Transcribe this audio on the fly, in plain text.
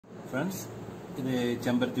Friends, ഇത്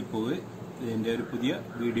ചെമ്പരത്തിപ്പൂവ്. ഇതിൻ്റെ ഒരു പുതിയ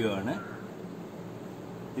വീഡിയോ ആണ്.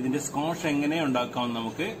 ഇതിൻ്റെ സ്ക്വാഷ് എങ്ങനെ ഉണ്ടാക്കാമെന്ന്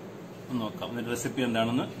നമുക്ക് നോക്കാം. ഇതിൻ്റെ റെസിപ്പി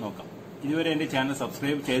എന്താണെന്ന് നോക്കാം. ഇതുവരെ എൻ്റെ ചാനൽ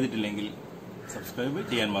സബ്സ്ക്രൈബ് ചെയ്തിട്ടില്ലെങ്കിൽ സബ്സ്ക്രൈബ്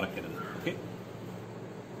ചെയ്യാൻ മറക്കരുത്. ഓക്കെ,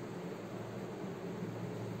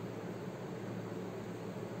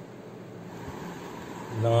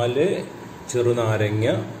 നാല് ചെറുനാരങ്ങ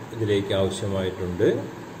ഇതിലേക്ക് ആവശ്യമായിട്ടുണ്ട്.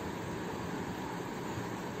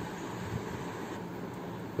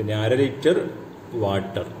 പിന്നെ അര ലിറ്റർ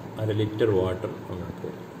വാട്ടർ നമുക്ക്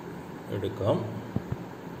എടുക്കാം.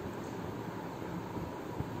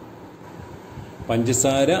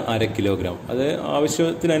 പഞ്ചസാര 1/2 കിലോഗ്രാം. അത്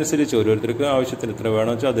ആവശ്യത്തിനനുസരിച്ച് ഓരോരുത്തർക്ക് ആവശ്യത്തിന് എത്ര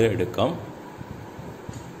വേണമെന്ന് വെച്ചാൽ അത് എടുക്കാം.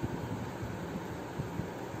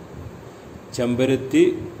 ചെമ്പരത്തി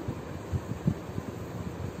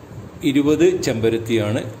 20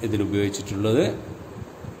 ചെമ്പരത്തിയാണ് ഇതിൽ ഉപയോഗിച്ചിട്ടുള്ളത്.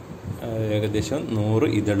 ഏകദേശം 100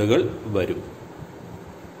 ഇതളുകൾ വരും.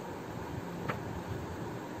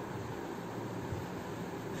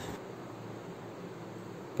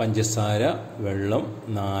 പഞ്ചസാര, വെള്ളം,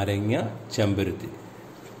 നാരങ്ങ, ചെമ്പരത്തി.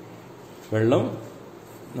 വെള്ളം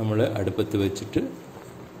നമ്മൾ അടുപ്പത്ത് വെച്ചിട്ട്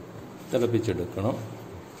തിളപ്പിച്ചെടുക്കണം.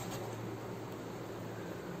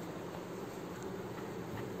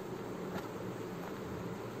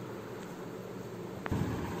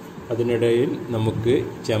 അതിനിടയിൽ നമുക്ക്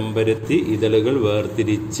ചെമ്പരത്തി ഇതളുകൾ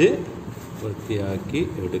വേർതിരിച്ച് വൃത്തിയാക്കി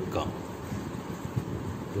എടുക്കാം.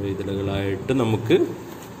 ഇതളുകളായിട്ട് നമുക്ക്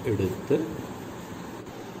എടുത്ത്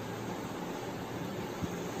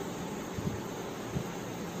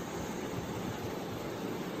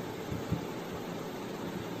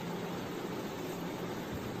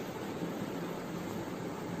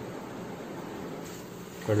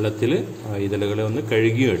വെള്ളത്തിൽ ആ ഇതളുകളെ ഒന്ന്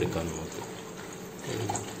കഴുകിയെടുക്കാം. നമുക്ക്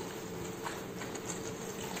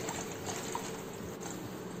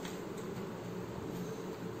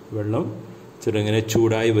വെള്ളം ചെറുങ്ങനെ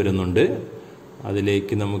ചൂടായി വരുന്നുണ്ട്.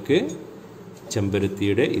 അതിലേക്ക് നമുക്ക്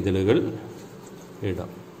ചെമ്പരത്തിയുടെ ഇതളുകൾ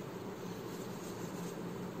ഇടാം.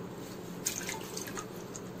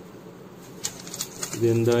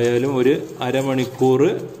 ഇതെന്തായാലും ഒരു അരമണിക്കൂർ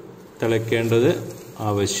തിളയ്ക്കേണ്ടത്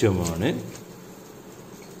ആവശ്യമാണ്.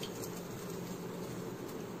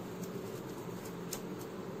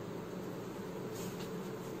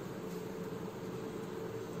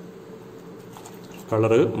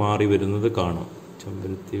 കളറ് മാറി വരുന്നത് കാണാം,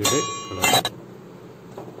 ചെമ്പരത്തിയുടെ കളർ.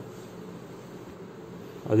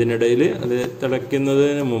 അതിനിടയിൽ അത്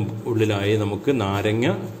തിളയ്ക്കുന്നതിന് ഉള്ളിലായി നമുക്ക്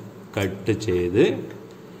നാരങ്ങ കട്ട് ചെയ്ത്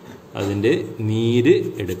അതിൻ്റെ നീര്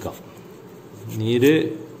എടുക്കാം. നീര്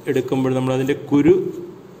എടുക്കുമ്പോൾ നമ്മൾ അതിൻ്റെ കുരു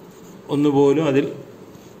ഒന്നുപോലും അതിൽ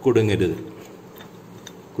കുടുങ്ങരുത്.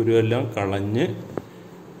 കുരുവെല്ലാം കളഞ്ഞ്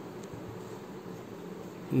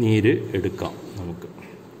നീര് എടുക്കാം. നമുക്ക്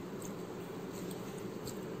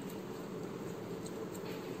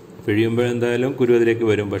പിഴിയുമ്പോൾ എന്തായാലും കുരു അതിലേക്ക്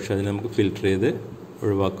വരും, പക്ഷെ അതിന് നമുക്ക് ഫിൽറ്റർ ചെയ്ത്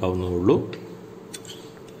ഒഴിവാക്കാവുന്നതേ ഉള്ളൂ.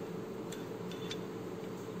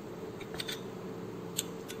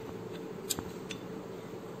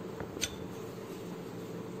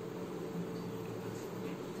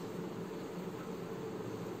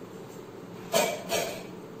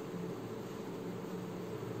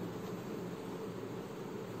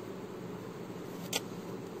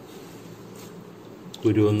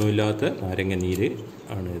 കുരുവൊന്നുമില്ലാത്ത നാരങ്ങ നീര്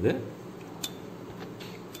ആണിത്.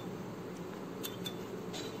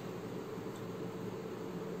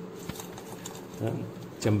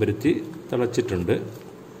 ചെമ്പരത്തി തിളച്ചിട്ടുണ്ട്.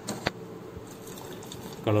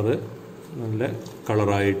 കളറ് നല്ല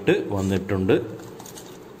കളറായിട്ട് വന്നിട്ടുണ്ട്.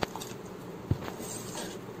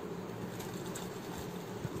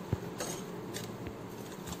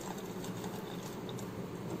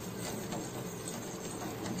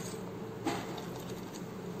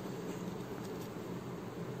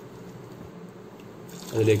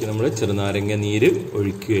 അതിലേക്ക് നമ്മൾ ചെറുനാരങ്ങ നീര്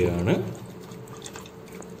ഒഴിക്കുകയാണ്.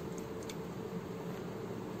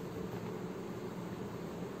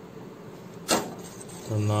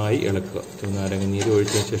 നന്നായി ഇളക്കുക. ചെറുനാരങ്ങ നീര്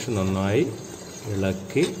ഒഴിച്ചതിന് ശേഷം നന്നായി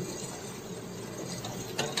ഇളക്കി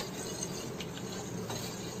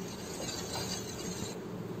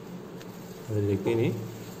അതിലേക്ക് ഇനി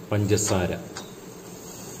പഞ്ചസാര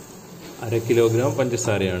 1/2 കിലോഗ്രാം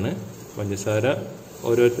പഞ്ചസാരയാണ്. പഞ്ചസാര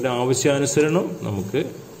ഓരോരുത്തരുടെ ആവശ്യാനുസരണം നമുക്ക്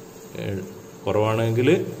കുറവാണെങ്കിൽ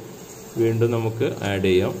വീണ്ടും നമുക്ക് ആഡ്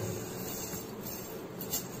ചെയ്യാം.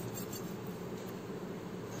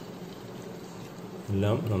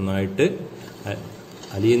 എല്ലാം നന്നായിട്ട്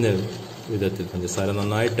അലിയുന്ന വിധത്തിൽ പഞ്ചസാര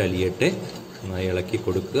നന്നായിട്ട് അലിയട്ടെ. നന്നായി ഇളക്കി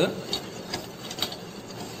കൊടുക്കുക.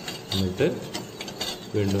 എന്നിട്ട്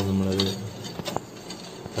വീണ്ടും നമ്മളത്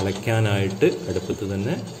തിളയ്ക്കാനായിട്ട് അടുപ്പത്ത്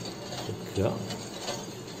തന്നെ വെക്കുക.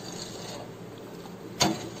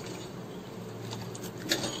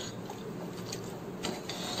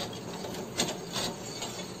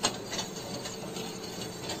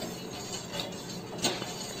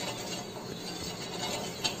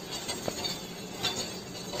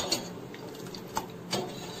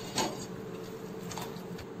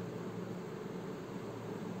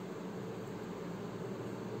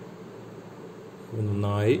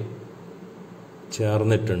 നന്നായി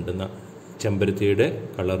ചേർന്നിട്ടുണ്ട്. ചെമ്പരത്തിയുടെ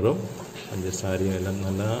കളറും പഞ്ചസാരയും എല്ലാം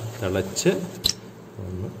നല്ല തിളച്ച്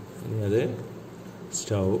വന്നു. ഇനി അത്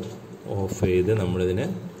സ്റ്റൗ ഓഫ് ചെയ്ത് നമ്മളിതിനെ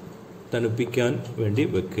തണുപ്പിക്കാൻ വേണ്ടി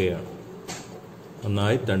വെക്കുകയാണ്.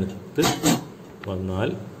 നന്നായി തണുത്ത് വന്നാൽ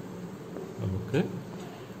നമുക്ക്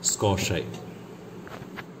സ്കോഷായി.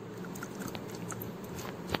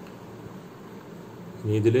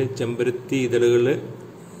 ഇനി ഇതിൽ ചെമ്പരത്തി ഇതളുകൾ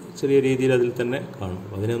ചെറിയ രീതിയിൽ അതിൽ തന്നെ കാണും.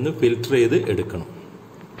 അതിനെ ഒന്ന് ഫിൽറ്റർ ചെയ്ത് എടുക്കണം.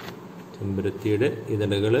 ചെമ്പരത്തിയുടെ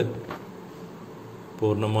ഇതളുകൾ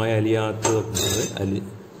പൂർണ്ണമായി അലിയാത്തത്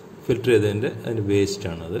ഫിൽറ്റർ ചെയ്തതിൻ്റെ അതിന്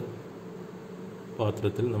വേസ്റ്റാണത്.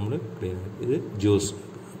 പാത്രത്തിൽ നമ്മൾ ക്ലീൻ ആക്കി ഇത് ജ്യൂസ്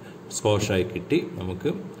സ്കോഷായി കിട്ടി. നമുക്ക്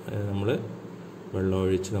നമ്മൾ വെള്ളം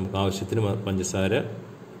ഒഴിച്ച് നമുക്ക് ആവശ്യത്തിന് പഞ്ചസാര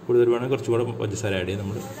കൂടുതൽ വേണമെങ്കിൽ കുറച്ചും കൂടെ പഞ്ചസാര ആഡ് ചെയ്ത്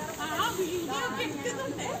നമ്മൾ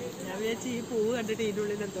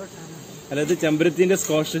അല്ല ഇത് ചെമ്പരത്തിന്റെ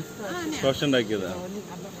സ്കോഷ് ഉണ്ടാക്കിയതാണ്.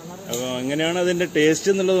 അപ്പൊ എങ്ങനെയാണ് അതിന്റെ ടേസ്റ്റ്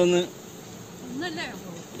എന്നുള്ളതൊന്ന്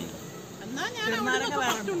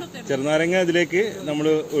ചെറുനാരങ്ങ ഇതിലേക്ക് നമ്മൾ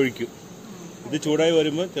ഒഴിക്കും. ഇത് ചൂടായി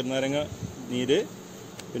വരുമ്പോൾ ചെറുനാരങ്ങ നീര്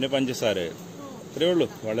പിന്നെ പഞ്ചസാര ഇത്രയേ ഉള്ളൂ.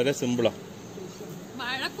 വളരെ സിമ്പിളാ.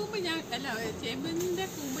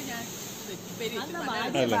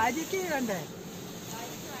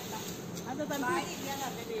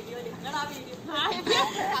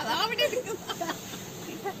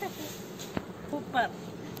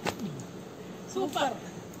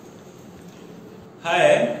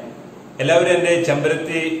 ഹായ്, എല്ലാവരും എന്റെ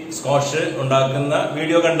ചെമ്പരത്തി സ്കോഷ് ഉണ്ടാക്കുന്ന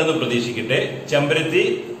വീഡിയോ കണ്ടെന്ന് പ്രതീക്ഷിക്കട്ടെ. ചെമ്പരത്തി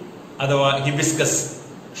അഥവാ ഹിബിസ്കസ്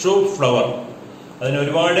ഷൂ ഫ്ലവർ, അതിന്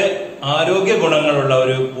ഒരുപാട് ആരോഗ്യ ഗുണങ്ങളുള്ള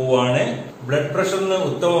ഒരു പൂവാണ്. ബ്ലഡ് പ്രഷറിന്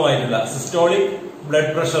ഉത്തമമായിട്ടുള്ള സിസ്റ്റോളിക്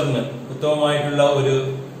ബ്ലഡ് പ്രഷറിന് ഉത്തമമായിട്ടുള്ള ഒരു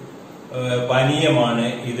പാനീയമാണ്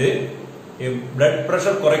ഇത്. ബ്ലഡ്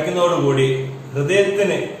പ്രഷർ കുറയ്ക്കുന്നതോടുകൂടി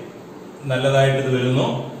ഹൃദയത്തിന് നല്ലതായിട്ട് ഇത് വരുന്നു.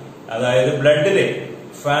 അതായത് ബ്ലഡിലെ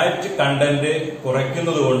ഫാറ്റ് കണ്ടന്റ്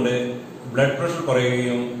കുറയ്ക്കുന്നത് കൊണ്ട് ബ്ലഡ് പ്രഷർ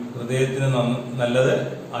കുറയുകയും ഹൃദയത്തിന് നല്ലത്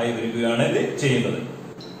ആയി വരികയാണ് ഇത് ചെയ്യുന്നത്.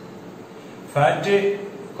 ഫാറ്റ്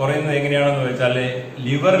കുറയുന്നത് എങ്ങനെയാണെന്ന് വെച്ചാൽ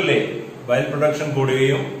ലിവറിലെ ബൈൽ പ്രൊഡക്ഷൻ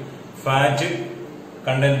കൂടുകയും ഫാറ്റ്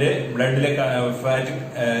കണ്ടന്റ് ബ്ലഡിലെ ഫാറ്റ്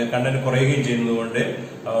കണ്ടന്റ് കുറയുകയും ചെയ്യുന്നത് കൊണ്ട്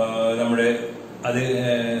നമ്മുടെ അത്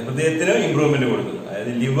ഹൃദയത്തിന് ഇംപ്രൂവ്മെന്റ് കൊടുക്കുന്നു.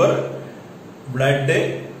 അതായത് ലിവർ, ബ്ലഡ്,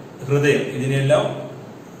 ഹൃദയം ഇതിനെല്ലാം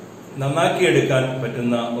നന്നാക്കിയെടുക്കാൻ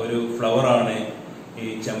പറ്റുന്ന ഒരു ഫ്ലവറാണ് ഈ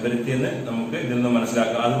ചെമ്പരത്തി എന്ന് നമുക്ക് ഇതിൽ നിന്ന്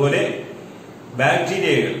മനസ്സിലാക്കാം. അതുപോലെ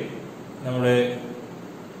ബാക്ടീരിയകൾ, നമ്മുടെ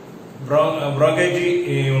ബ്രോങ്കൈറ്റി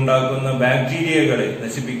ഉണ്ടാക്കുന്ന ബാക്ടീരിയകളെ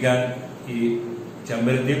നശിപ്പിക്കാൻ ഈ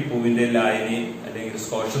ചെമ്പരത്തി പൂവിന്റെ ലായനി അല്ലെങ്കിൽ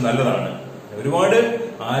സ്കോഷ് നല്ലതാണ്. ഒരുപാട്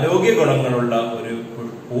ആരോഗ്യ ഗുണങ്ങളുള്ള ഒരു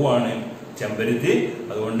പൂവാണ് ചെമ്പരത്തി.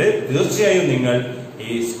 അതുകൊണ്ട് തീർച്ചയായും നിങ്ങൾ ഈ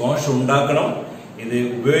സ്കോഷ് ഉണ്ടാക്കണം, ഇത്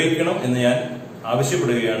ഉപയോഗിക്കണം എന്ന് ഞാൻ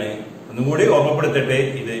ആവശ്യപ്പെടുകയാണ്. ഒന്നുകൂടി ഓർമ്മപ്പെടുത്തട്ടെ,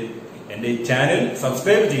 ഇത് എന്റെ ചാനൽ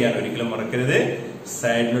സബ്സ്ക്രൈബ് ചെയ്യാൻ ഒരിക്കലും മറക്കരുത്.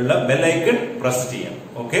 സൈഡിലുള്ള ബെൽ ഐക്കൺ പ്രസ് ചെയ്യാം.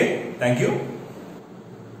 Okay, thank you.